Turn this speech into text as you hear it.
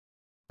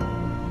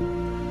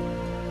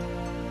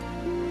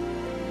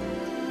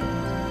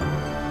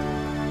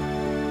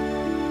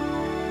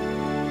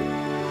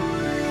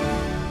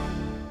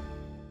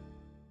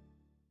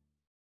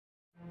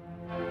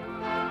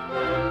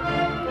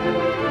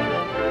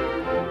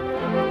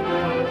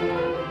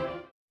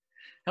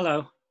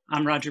Hello,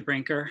 I'm Roger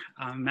Brinker.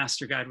 I'm a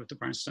master guide with the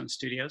Barnstone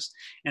Studios,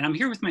 and I'm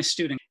here with my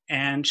student,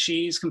 and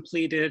she's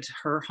completed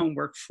her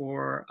homework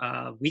for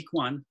week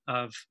one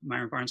of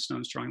Myron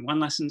Barnstone's Drawing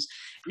One lessons.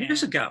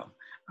 Years ago,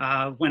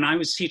 when I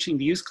was teaching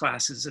the youth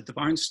classes at the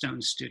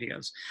Barnstone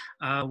Studios,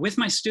 with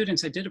my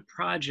students, I did a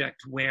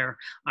project where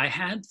I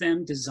had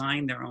them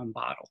design their own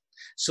bottle.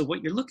 So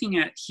what you're looking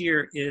at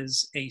here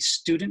is a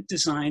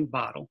student-designed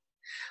bottle,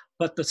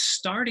 but the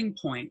starting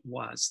point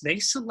was they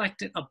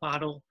selected a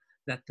bottle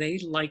that they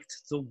liked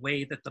the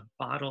way that the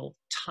bottle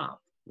top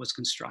was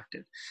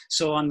constructed.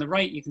 So on the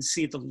right, you can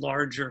see the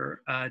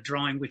larger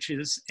drawing, which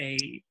is a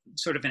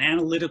sort of an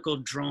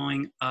analytical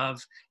drawing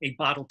of a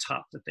bottle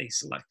top that they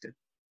selected.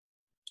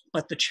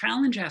 But the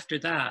challenge after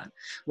that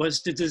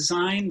was to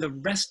design the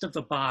rest of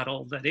the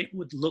bottle that it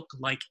would look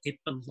like it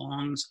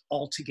belongs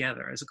all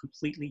together as a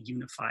completely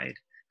unified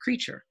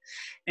creature.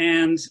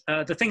 And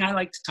the thing I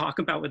like to talk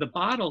about with a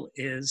bottle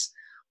is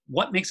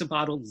what makes a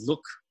bottle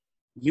look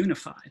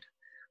unified.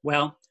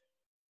 Well,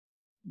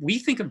 we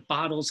think of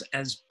bottles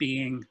as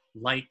being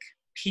like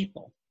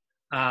people.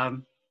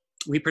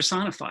 We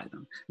personify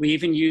them. We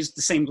even use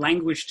the same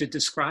language to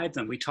describe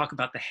them. We talk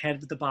about the head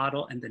of the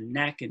bottle and the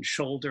neck and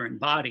shoulder and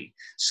body.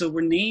 So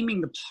we're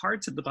naming the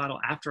parts of the bottle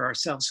after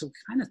ourselves. So we're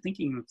kind of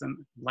thinking of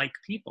them like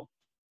people.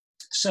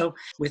 So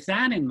with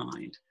that in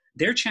mind,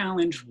 their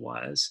challenge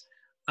was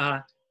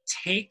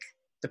take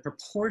the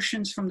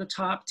proportions from the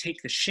top, take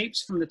the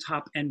shapes from the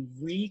top and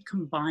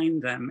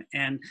recombine them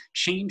and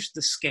change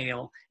the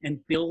scale and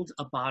build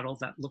a bottle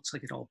that looks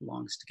like it all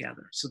belongs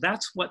together. So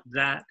that's what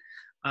that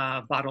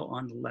bottle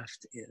on the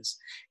left is.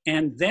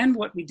 And then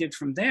what we did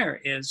from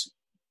there is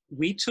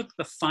we took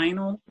the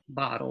final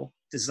bottle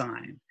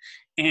design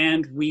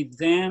and we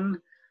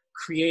then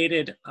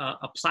created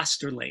a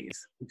plaster lathe,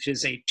 which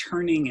is a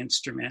turning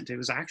instrument. It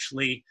was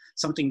actually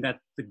something that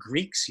the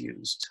Greeks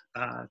used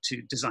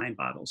to design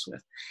bottles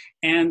with.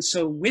 And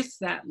so with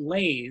that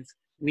lathe,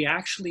 we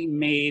actually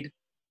made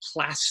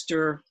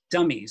plaster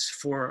dummies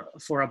for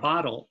a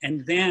bottle.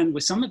 And then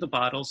with some of the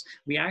bottles,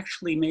 we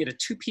actually made a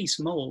two-piece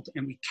mold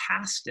and we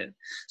cast it.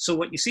 So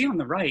what you see on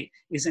the right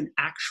is an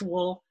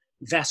actual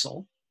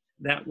vessel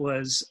that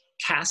was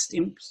cast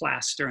in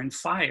plaster and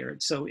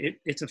fired. So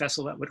it's a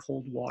vessel that would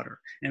hold water.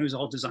 And it was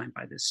all designed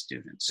by this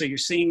student. So you're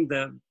seeing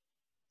the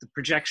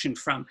projection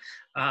from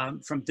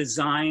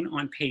design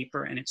on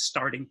paper and its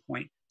starting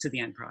point to the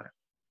end product.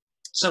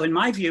 So in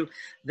my view,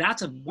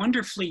 that's a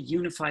wonderfully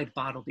unified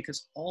bottle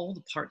because all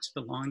the parts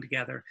belong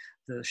together.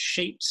 The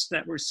shapes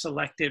that were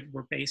selected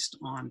were based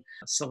on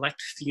a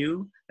select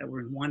few that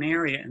were in one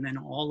area, and then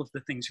all of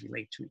the things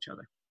relate to each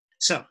other.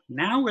 So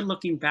now we're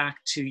looking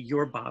back to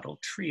your bottle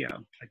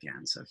trio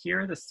again. So here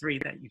are the three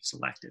that you've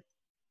selected.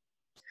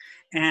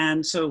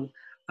 And so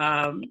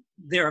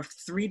there are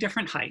three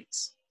different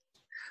heights.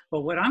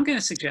 But what I'm going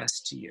to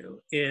suggest to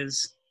you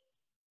is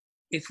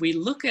if we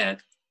look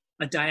at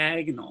a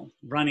diagonal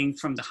running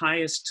from the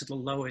highest to the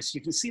lowest, you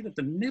can see that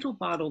the middle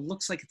bottle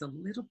looks like it's a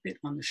little bit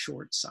on the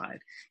short side.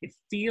 It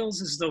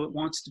feels as though it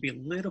wants to be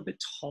a little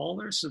bit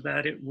taller so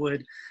that it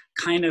would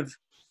kind of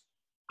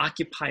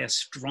occupy a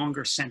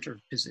stronger center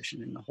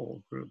position in the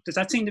whole group. Does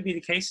that seem to be the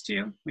case to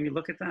you when you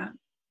look at that?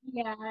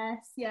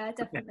 Yes, yeah,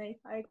 definitely.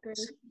 Okay. I agree.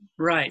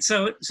 Right.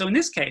 So in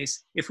this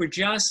case, if we're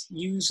just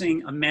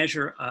using a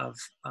measure of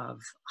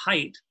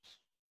height,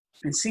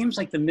 it seems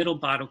like the middle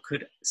bottle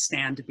could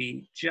stand to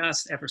be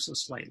just ever so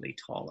slightly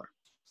taller.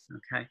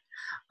 Okay.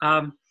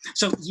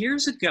 So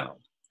years ago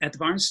at the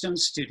Barnstone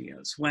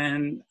Studios,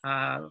 when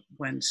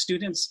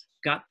students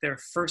got their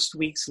first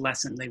week's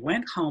lesson, they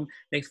went home,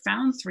 they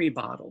found three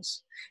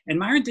bottles, and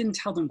Myron didn't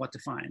tell them what to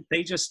find.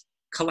 They just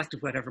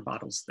collected whatever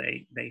bottles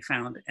they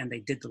found and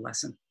they did the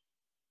lesson.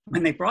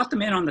 When they brought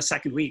them in on the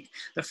second week,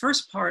 the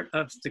first part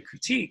of the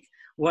critique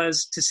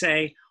was to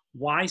say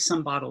why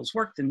some bottles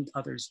worked and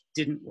others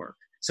didn't work.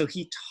 So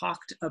he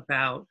talked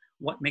about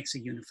what makes a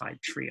unified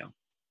trio.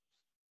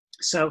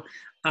 So,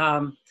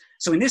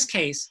 so in this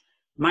case,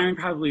 Myron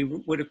probably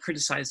would have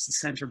criticized the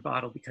center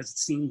bottle because it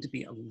seemed to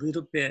be a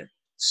little bit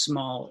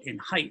small in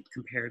height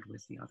compared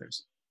with the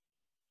others.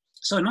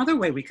 So another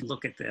way we can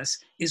look at this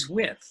is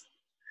width.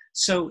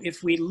 So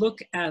if we look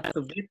at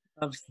the width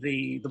of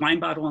the wine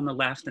bottle on the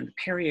left and the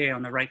Perrier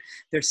on the right,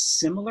 they're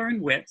similar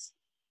in width.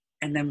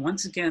 And then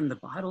once again, the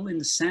bottle in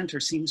the center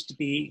seems to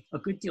be a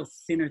good deal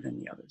thinner than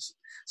the others.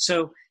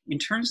 So in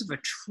terms of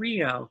a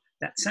trio,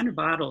 that center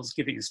bottle is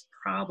giving us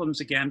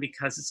problems again,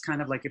 because it's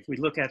kind of like if we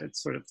look at it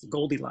sort of the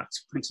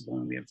Goldilocks principle,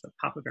 and we have the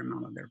Papa Bear,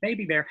 Mama Bear,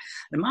 Baby Bear,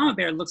 the Mama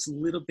Bear looks a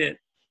little bit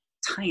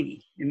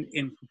tiny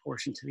in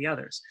proportion to the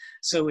others.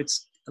 So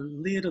it's a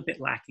little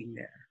bit lacking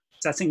there.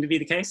 Does that seem to be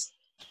the case?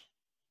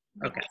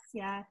 Okay.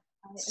 Yes,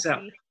 yeah,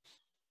 I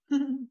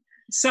agree.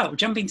 So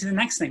jumping to the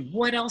next thing,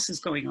 what else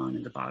is going on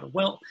in the bottle?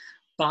 Well,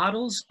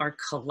 bottles are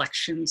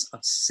collections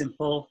of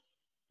simple,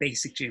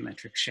 basic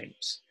geometric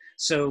shapes.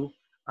 So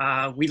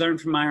we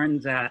learned from Myron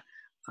that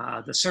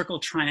the circle,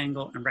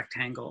 triangle, and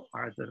rectangle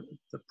are the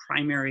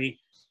primary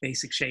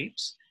basic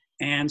shapes.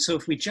 And so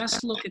if we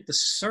just look at the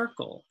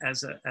circle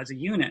as a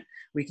unit,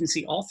 we can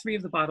see all three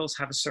of the bottles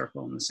have a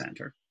circle in the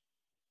center.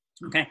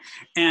 Okay,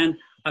 and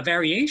a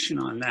variation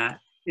on that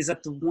is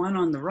that the one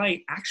on the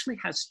right actually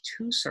has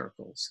two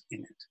circles in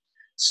it.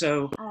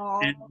 So,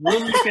 and we'll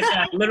look at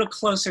that a little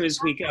closer as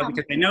we go,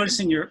 because I noticed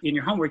in your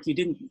homework you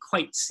didn't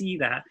quite see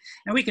that,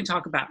 and we can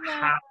talk about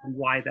how and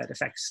why that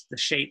affects the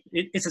shape.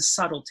 It's a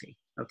subtlety.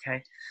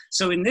 Okay,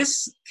 so in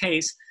this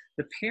case,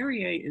 the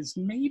Perrier is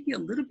maybe a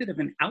little bit of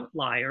an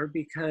outlier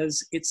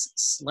because it's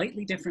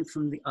slightly different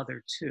from the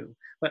other two,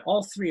 but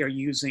all three are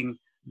using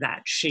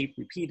that shape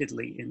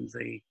repeatedly in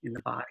the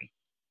body.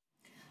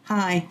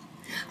 Hi,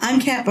 I'm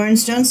Kat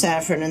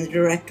Barnstone-Saffron and the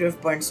director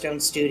of Barnstone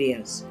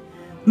Studios.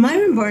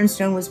 Myron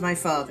Barnstone was my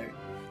father,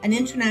 an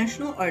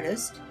international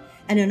artist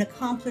and an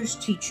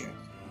accomplished teacher.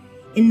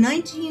 In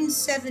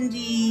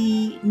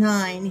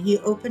 1979, he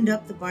opened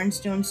up the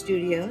Barnstone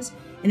Studios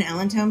in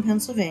Allentown,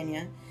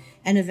 Pennsylvania,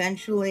 and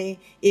eventually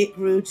it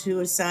grew to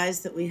a size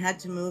that we had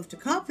to move to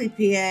Copley,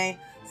 PA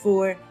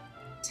for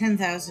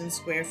 10,000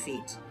 square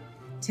feet.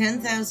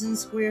 10,000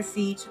 square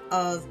feet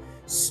of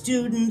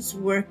students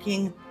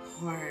working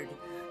hard,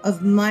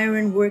 of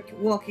Myron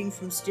walking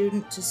from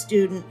student to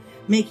student,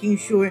 making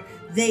sure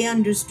they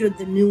understood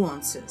the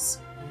nuances.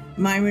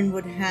 Myron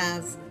would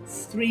have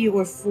 3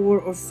 or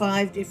 4 or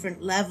 5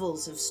 different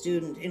levels of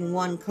student in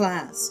one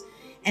class,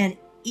 and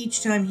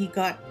each time he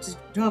got to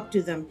talk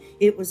to them,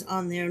 it was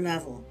on their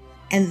level.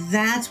 And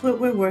that's what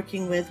we're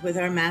working with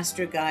our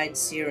Master Guide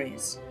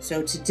series.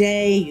 So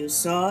today you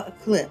saw a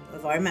clip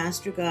of our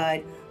Master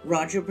Guide,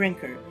 Roger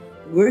Brinker,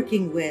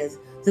 working with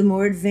the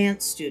more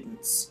advanced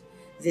students.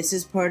 This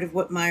is part of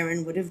what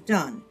Myron would have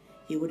done.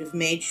 He would have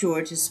made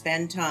sure to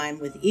spend time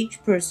with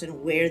each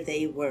person where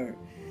they were.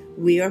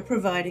 We are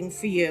providing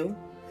for you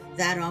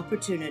that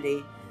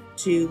opportunity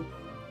to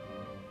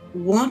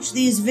watch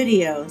these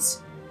videos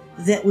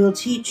that will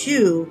teach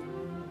you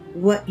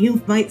what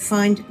you might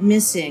find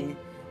missing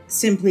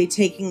simply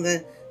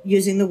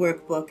using the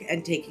workbook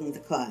and taking the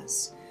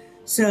class.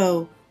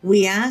 So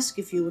we ask,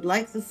 if you would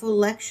like the full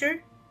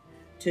lecture,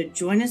 to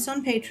join us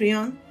on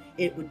Patreon.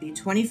 It would be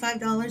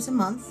 $25 a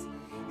month,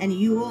 and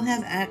you will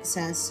have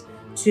access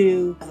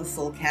to a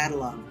full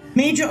catalog.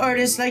 Major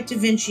artists like Da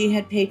Vinci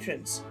had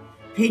patrons.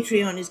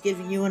 Patreon is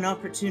giving you an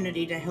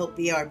opportunity to help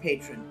be our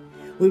patron.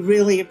 We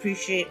really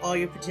appreciate all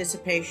your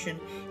participation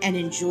and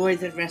enjoy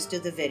the rest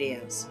of the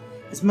videos.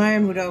 As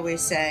Myron would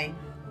always say,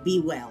 be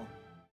well.